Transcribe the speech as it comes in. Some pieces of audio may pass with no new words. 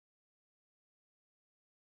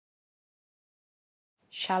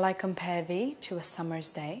Shall I compare thee to a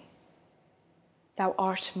summer's day? Thou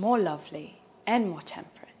art more lovely and more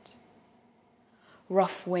temperate.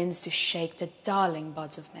 Rough winds do shake the darling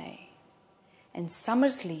buds of May, and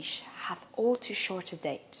summer's leash hath all too short a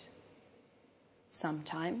date.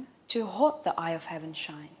 Sometime too hot the eye of heaven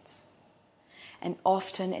shines, and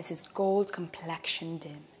often is his gold complexion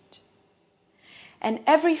dimmed. And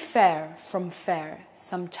every fair from fair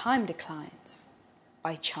sometime declines,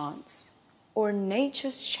 by chance or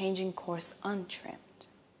nature's changing course untrimmed.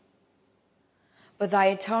 But thy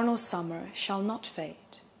eternal summer shall not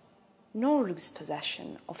fade, nor lose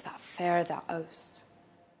possession of that fair thou owest.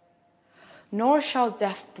 Nor shall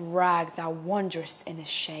death brag thou wanderest in his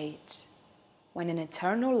shade, when in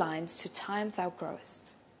eternal lines to time thou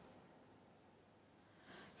growest.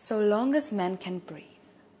 So long as men can breathe,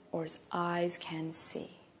 or as eyes can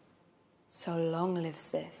see, so long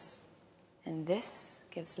lives this, and this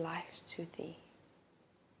gives life to thee.